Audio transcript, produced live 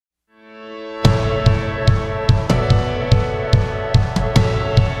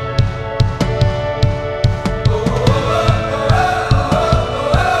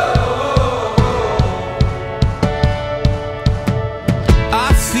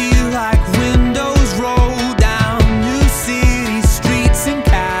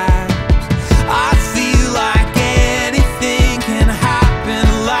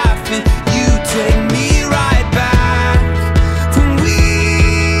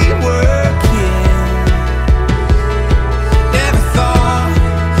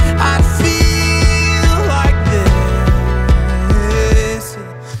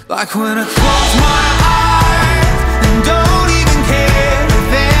Like when I close my eyes and don't even care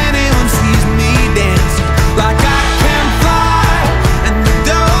if anyone sees me dancing. Like I can fly and I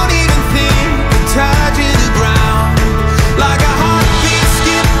don't even think of touching the ground. Like a heartbeat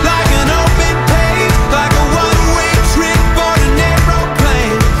skip, like an open page, like a one-way trip on an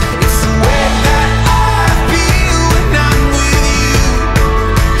aeroplane. It's the way that I feel when I'm with you.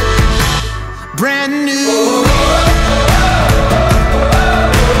 Brand new.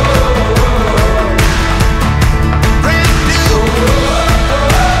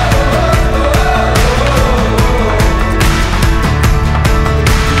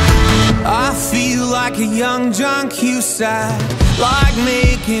 Like a young junk you said, like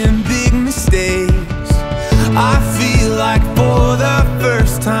making big mistakes. I feel like for the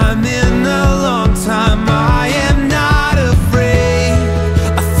first time in a long time I am not afraid.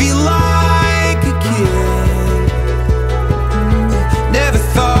 I feel like a kid. Never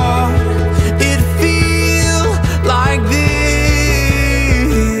thought it'd feel like this.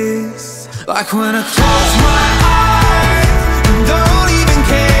 Like when I close my eyes and don't even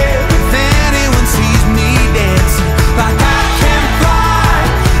care if anyone sees me dancing. Like I can fly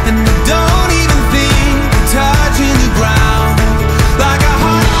and I don't even think of touching the ground. Like a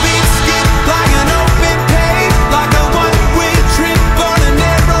heartbeat skip, like an open page, like a one-way trip on an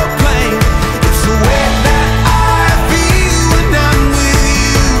aeroplane. It's the way that I feel when I'm with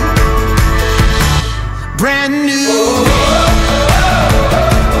you. Brand new.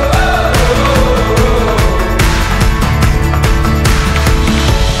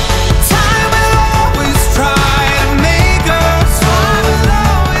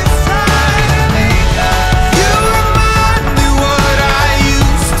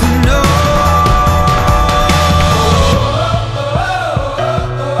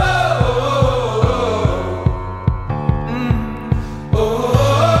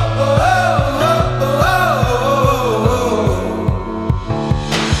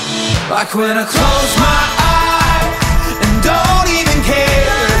 Like when I close my eyes and don't even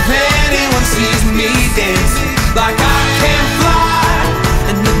care if anyone sees me dancing. Like I can fly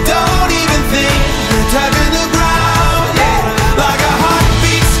and I don't even think of touching the ground. Yeah. Like a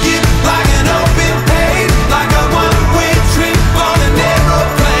heartbeat skip, like an open page, like a one-way trip on an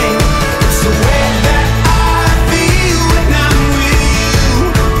aeroplane. It's the way that I feel when I'm with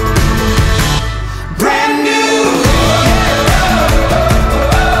you. Brand new.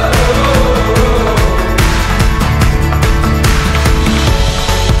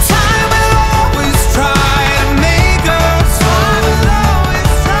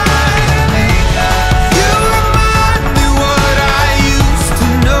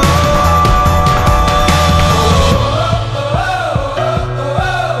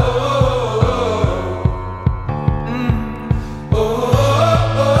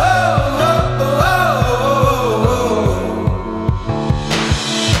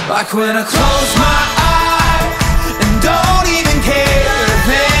 Like when I close my eyes and don't even care if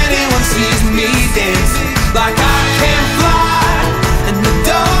anyone sees me dancing. Like I